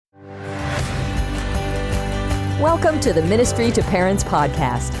Welcome to the Ministry to Parents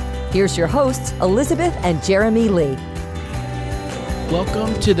podcast. Here's your hosts, Elizabeth and Jeremy Lee.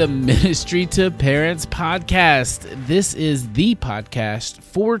 Welcome to the Ministry to Parents podcast. This is the podcast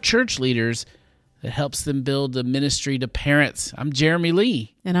for church leaders that helps them build a ministry to parents. I'm Jeremy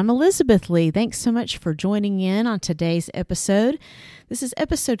Lee. And I'm Elizabeth Lee. Thanks so much for joining in on today's episode. This is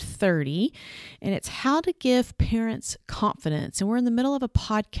episode 30, and it's how to give parents confidence. And we're in the middle of a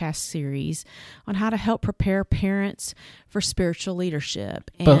podcast series on how to help prepare parents for spiritual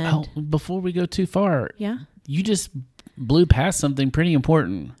leadership. But before we go too far, you just blew past something pretty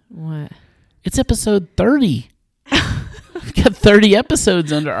important. What? It's episode 30. We've got 30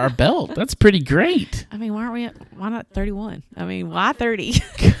 episodes under our belt. That's pretty great. I mean, why not 31? I mean, why 30?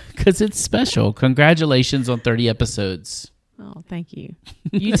 Because it's special. Congratulations on 30 episodes. Oh, thank you.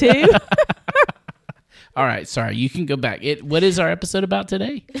 You too? All right, sorry. You can go back. What is our episode about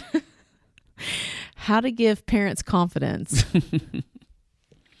today? How to give parents confidence.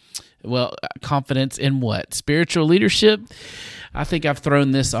 Well, confidence in what? Spiritual leadership? I think I've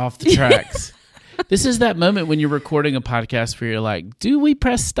thrown this off the tracks. This is that moment when you're recording a podcast where you're like, do we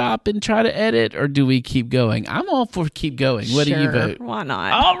press stop and try to edit, or do we keep going? I'm all for keep going. What do you vote? Why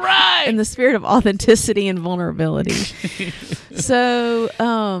not? All right. In the spirit of authenticity and vulnerability. So,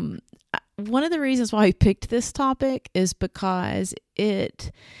 one of the reasons why we picked this topic is because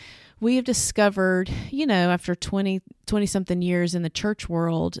we have discovered, after 20-something years in the church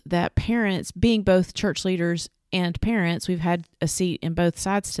world, that parents, being both church leaders and parents, we've had a seat in both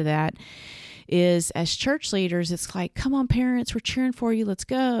sides to that, is as church leaders, it's like, come on, parents, we're cheering for you. Let's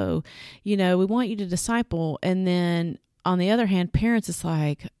go. We want you to disciple. And then on the other hand, parents, it's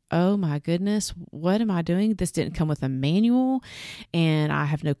like, oh my goodness, what am I doing? This didn't come with a manual and I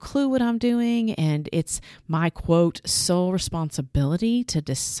have no clue what I'm doing. And it's my, quote, sole responsibility to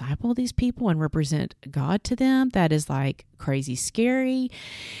disciple these people and represent God to them. That is like crazy scary.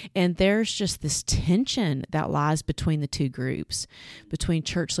 And there's just this tension that lies between the two groups, between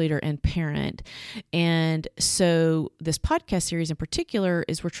church leader and parent. And so this podcast series in particular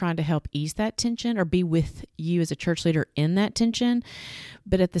is we're trying to help ease that tension or be with you as a church leader in that tension.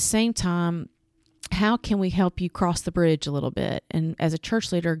 But at the same time, how can we help you cross the bridge a little bit? And as a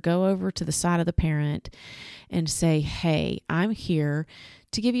church leader, go over to the side of the parent and say, hey, I'm here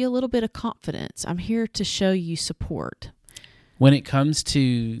to give you a little bit of confidence. I'm here to show you support. When it comes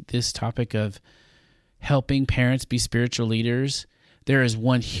to this topic of helping parents be spiritual leaders, there is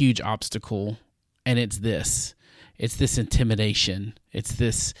one huge obstacle, and it's this. It's this intimidation. It's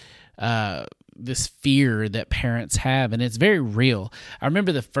this fear that parents have, and it's very real. I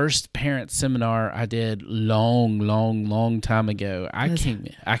remember the first parent seminar I did long time ago.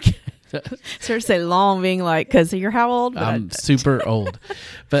 Sort of say long being like, because you're how old? I'm super old.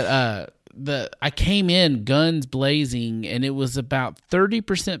 But I came in guns blazing, and it was about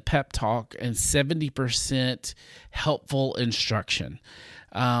 30% pep talk and 70% helpful instruction.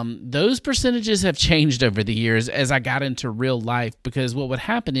 Those percentages have changed over the years as I got into real life, because what would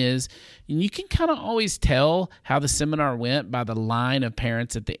happen is you can kind of always tell how the seminar went by the line of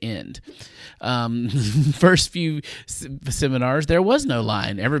parents at the end. First few seminars, there was no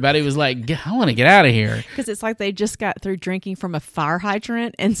line. Everybody was like, I want to get out of here. Because it's like they just got through drinking from a fire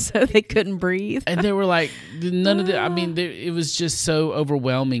hydrant, and so they couldn't breathe. And they were like, none of the, I mean, it was just so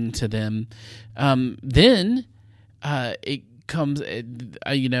overwhelming to them. Then it comes,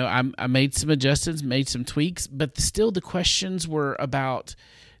 I made some adjustments, made some tweaks, but still the questions were about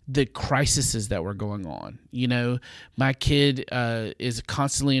the crises that were going on. My kid is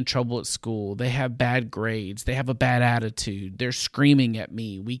constantly in trouble at school. They have bad grades. They have a bad attitude. They're screaming at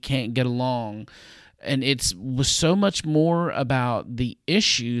me. We can't get along. And it was so much more about the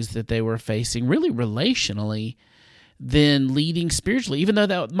issues that they were facing, really relationally, than leading spiritually. Even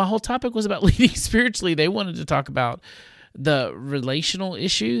though my whole topic was about leading spiritually, they wanted to talk about the relational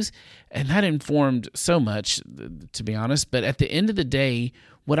issues, and that informed so much, to be honest. But at the end of the day,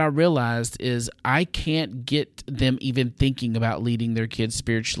 what I realized is I can't get them even thinking about leading their kids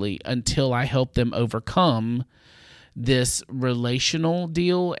spiritually until I help them overcome this relational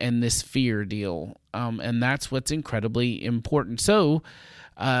deal and this fear deal. And that's what's incredibly important. So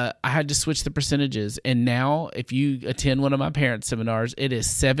I had to switch the percentages. And now if you attend one of my parent seminars, it is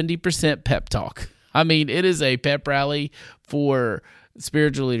 70% pep talk. I mean, it is a pep rally for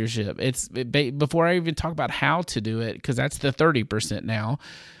spiritual leadership. Before I even talk about how to do it, because that's the 30% now.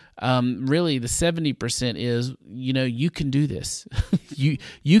 Really, the 70% is, you can do this.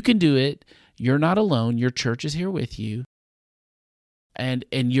 you can do it. You're not alone. Your church is here with you, and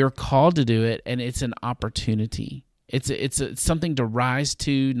you're called to do it. And it's an opportunity. It's something to rise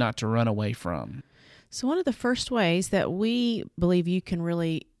to, not to run away from. So one of the first ways that we believe you can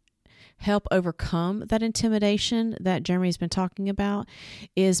really help overcome that intimidation that Jeremy's been talking about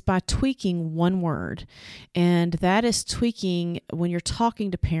is by tweaking one word. And that is tweaking when you're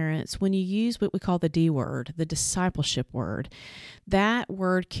talking to parents, when you use what we call the D word, the discipleship word. That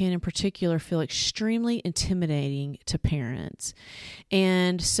word can in particular feel extremely intimidating to parents.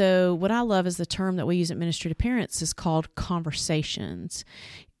 And so what I love is the term that we use at Ministry to Parents is called conversations.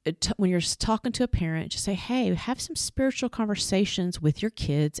 When you're talking to a parent, just say, hey, have some spiritual conversations with your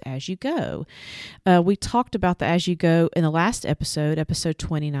kids as you go. We talked about the as you go in the last episode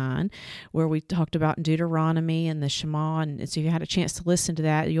 29, where we talked about Deuteronomy and the Shema. And so if you had a chance to listen to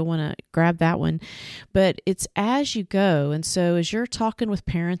that, you'll want to grab that one. But it's as you go. And so as you're talking with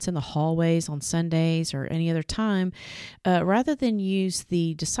parents in the hallways on Sundays or any other time, rather than use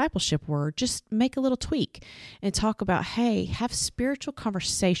the discipleship word, just make a little tweak and talk about, hey, have spiritual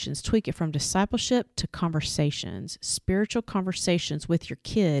conversations. Tweak it from discipleship to conversations, spiritual conversations with your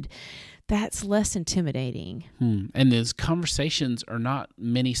kid. That's less intimidating. And those conversations are not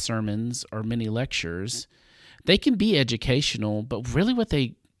many sermons or many lectures. They can be educational, but really what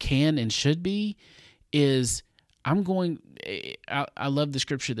they can and should be is I love the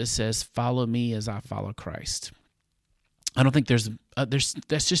scripture that says, follow me as I follow Christ. I don't think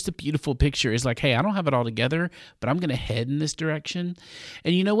that's just a beautiful picture. It's like, hey, I don't have it all together, but I'm going to head in this direction.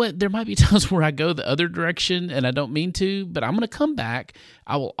 And you know what? There might be times where I go the other direction and I don't mean to, but I'm going to come back.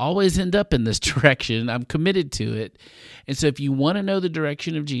 I will always end up in this direction. I'm committed to it. And so if you want to know the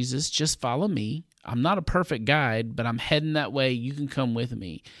direction of Jesus, just follow me. I'm not a perfect guide, but I'm heading that way. You can come with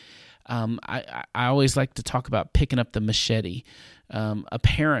me. I always like to talk about picking up the machete. A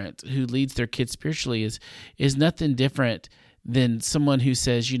parent who leads their kids spiritually is nothing different than someone who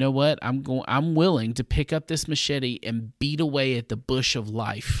says, you know what, I'm willing to pick up this machete and beat away at the bush of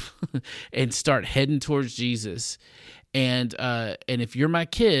life and start heading towards Jesus. And if you're my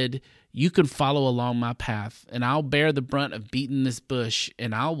kid, you can follow along my path, and I'll bear the brunt of beating this bush,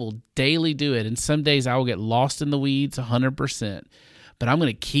 and I will daily do it. And some days I will get lost in the weeds 100%. But I'm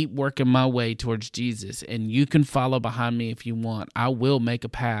going to keep working my way towards Jesus, and you can follow behind me if you want. I will make a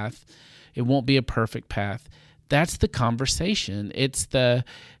path. It won't be a perfect path. That's the conversation. It's the,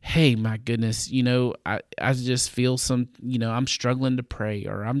 hey, my goodness, I just feel I'm struggling to pray,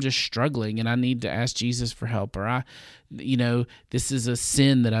 or I'm just struggling and I need to ask Jesus for help, or this is a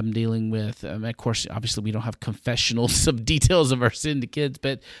sin that I'm dealing with. Of course, obviously we don't have confessionals of details of our sin to kids,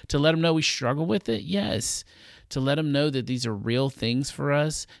 but to let them know we struggle with it, yes. To let them know that these are real things for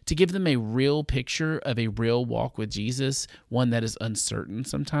us, to give them a real picture of a real walk with Jesus, one that is uncertain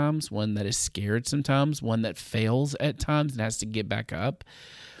sometimes, one that is scared sometimes, one that fails at times and has to get back up.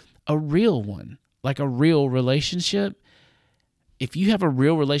 A real one, like a real relationship. If you have a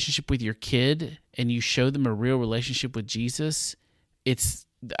real relationship with your kid and you show them a real relationship with Jesus,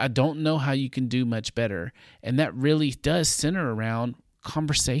 I don't know how you can do much better. And that really does center around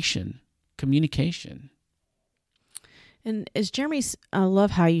conversation, communication. And as I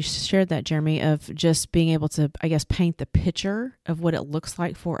love how you shared that, Jeremy, of just being able to, I guess, paint the picture of what it looks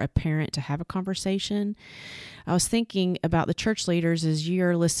like for a parent to have a conversation. I was thinking about the church leaders as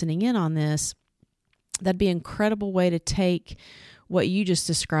you're listening in on this. That'd be an incredible way to take what you just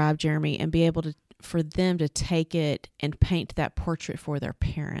described, Jeremy, and be able for them to take it and paint that portrait for their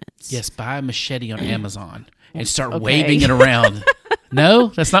parents. Yes, buy a machete on Amazon and start waving it around. No,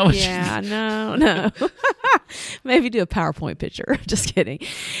 that's not what no. Maybe do a PowerPoint picture. Just kidding.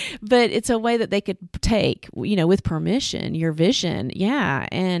 But it's a way that they could take, with permission, your vision,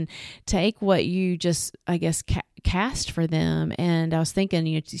 and take what you just, I guess, cast for them. And I was thinking,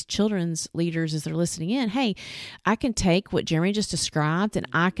 these children's leaders, as they're listening in, hey, I can take what Jeremy just described and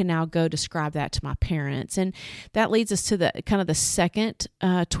I can now go describe that to my parents. And that leads us to the kind of the second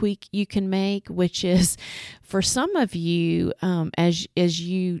tweak you can make, which is for some of you, as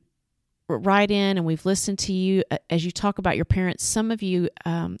you write in and we've listened to you as you talk about your parents, some of you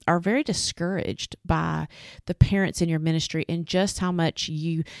are very discouraged by the parents in your ministry and just how much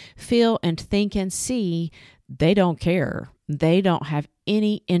you feel and think and see they don't care. They don't have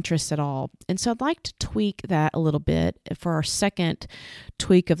any interest at all. And so I'd like to tweak that a little bit for our second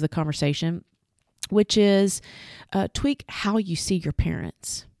tweak of the conversation, which is tweak how you see your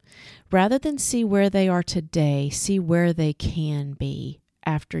parents. Rather than see where they are today, see where they can be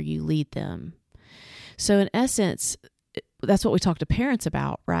after you lead them. So in essence, that's what we talk to parents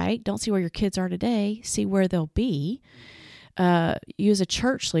about, right? Don't see where your kids are today, see where they'll be. You as a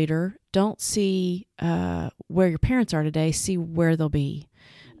church leader, don't see where your parents are today, see where they'll be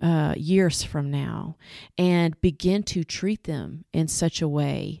years from now, and begin to treat them in such a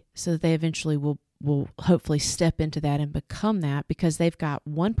way so that they eventually will will hopefully step into that and become that, because they've got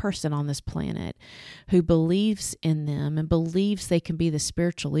one person on this planet who believes in them and believes they can be the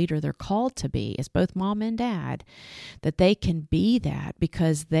spiritual leader they're called to be as both mom and dad, that they can be that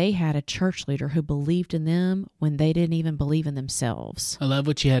because they had a church leader who believed in them when they didn't even believe in themselves. I love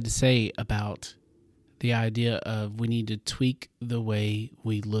what you had to say about the idea of we need to tweak the way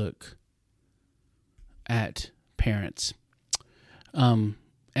we look at parents. And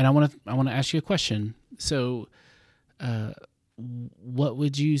I want to ask you a question. So, what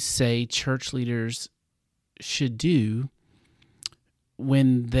would you say church leaders should do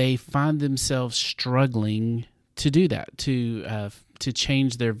when they find themselves struggling to do that, to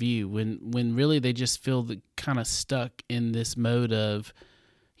change their view, when really they just feel kind of stuck in this mode of,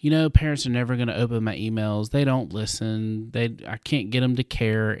 parents are never going to open my emails. They don't listen. I can't get them to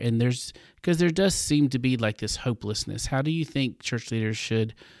care. And because there does seem to be like this hopelessness. How do you think church leaders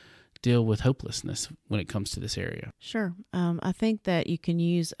should deal with hopelessness when it comes to this area? Sure. I think that you can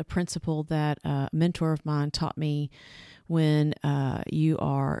use a principle that a mentor of mine taught me when you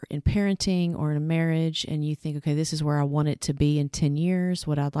are in parenting or in a marriage and you think, okay, this is where I want it to be in 10 years,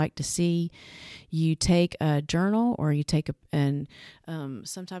 what I'd like to see. You take a journal or you take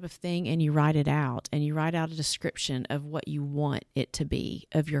some type of thing and you write it out, and you write out a description of what you want it to be,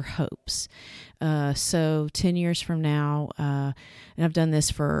 of your hopes. So 10 years from now, and I've done this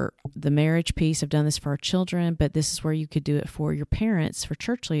for the marriage piece, I've done this for our children, but this is where you could do it for your parents, for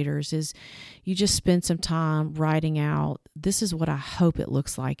church leaders, is you just spend some time writing out, this is what I hope it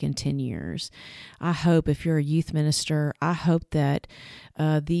looks like in 10 years. I hope, if you're a youth minister, I hope that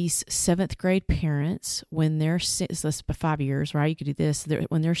these 7th grade parents, when they're, let's 5 years, right? You could do this,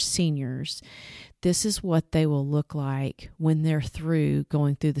 when they're seniors, this is what they will look like when they're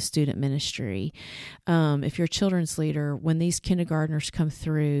going through the student ministry. If you're a children's leader, when these kindergartners come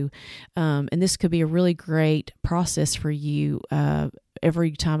through, and this could be a really great process for you,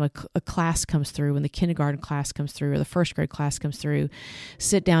 every time a class comes through, when the kindergarten class comes through or the 1st grade class comes through,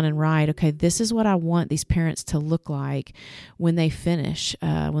 sit down and write, okay, this is what I want these parents to look like when they finish,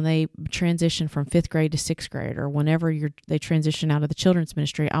 when they transition from 5th grade to 6th grade, or whenever they transition out of the children's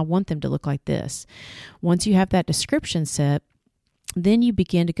ministry. I want them to look like this. Once you have that description set, then you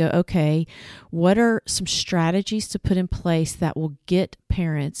begin to go, okay, what are some strategies to put in place that will get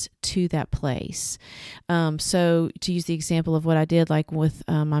parents to that place? So to use the example of what I did, like with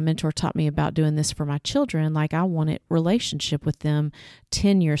my mentor taught me about doing this for my children, like I wanted relationship with them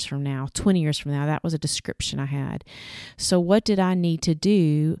 10 years from now, 20 years from now. That was a description I had. So what did I need to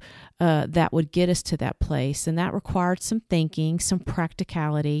do that would get us to that place? And that required some thinking, some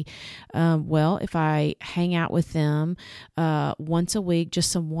practicality. Well, if I hang out with them once a week,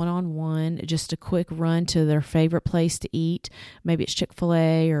 just some one-on-one, just a quick run to their favorite place to eat, maybe it's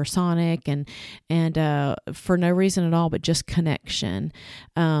Chick-fil-A or Sonic, and for no reason at all, but just connection.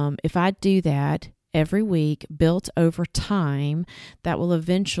 If I do that every week, built over time, that will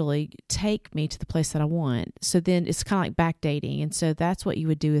eventually take me to the place that I want. So then it's kind of like backdating. And so that's what you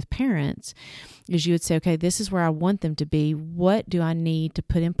would do with parents, is you would say, okay, this is where I want them to be. What do I need to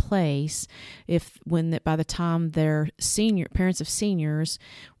put in place by the time they're parents of seniors,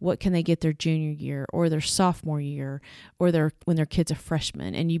 what can they get their junior year or their sophomore year or when their kid's a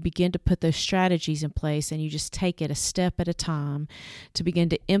freshman? And you begin to put those strategies in place, and you just take it a step at a time to begin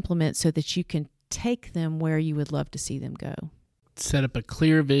to implement so that you can take them where you would love to see them go. Set up a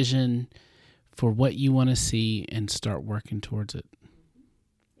clear vision for what you want to see and start working towards it.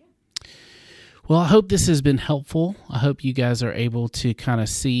 Well, I hope this has been helpful. I hope you guys are able to kind of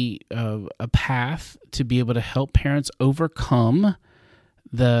see a path to be able to help parents overcome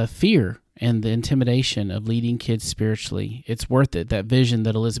the fear and the intimidation of leading kids spiritually. It's worth it. That vision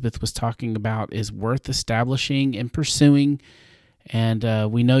that Elizabeth was talking about is worth establishing and pursuing. And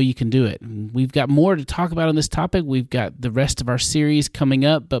we know you can do it. And we've got more to talk about on this topic. We've got the rest of our series coming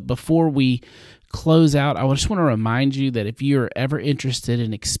up. But before we close out, I just want to remind you that if you're ever interested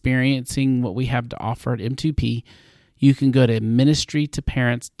in experiencing what we have to offer at M2P, you can go to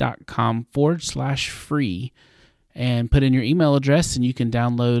ministrytoparents.com/free and put in your email address, and you can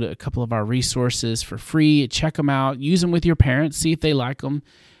download a couple of our resources for free. Check them out. Use them with your parents. See if they like them,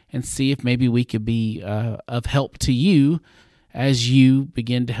 and see if maybe we could be of help to you as you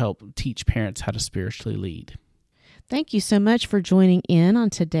begin to help teach parents how to spiritually lead. Thank you so much for joining in on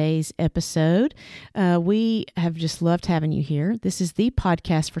today's episode. We have just loved having you here. This is the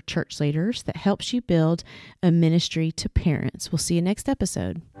podcast for church leaders that helps you build a ministry to parents. We'll see you next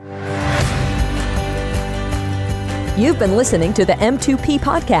episode. You've been listening to the M2P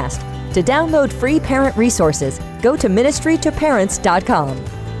podcast. To download free parent resources, go to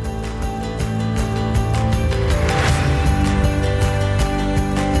ministrytoparents.com.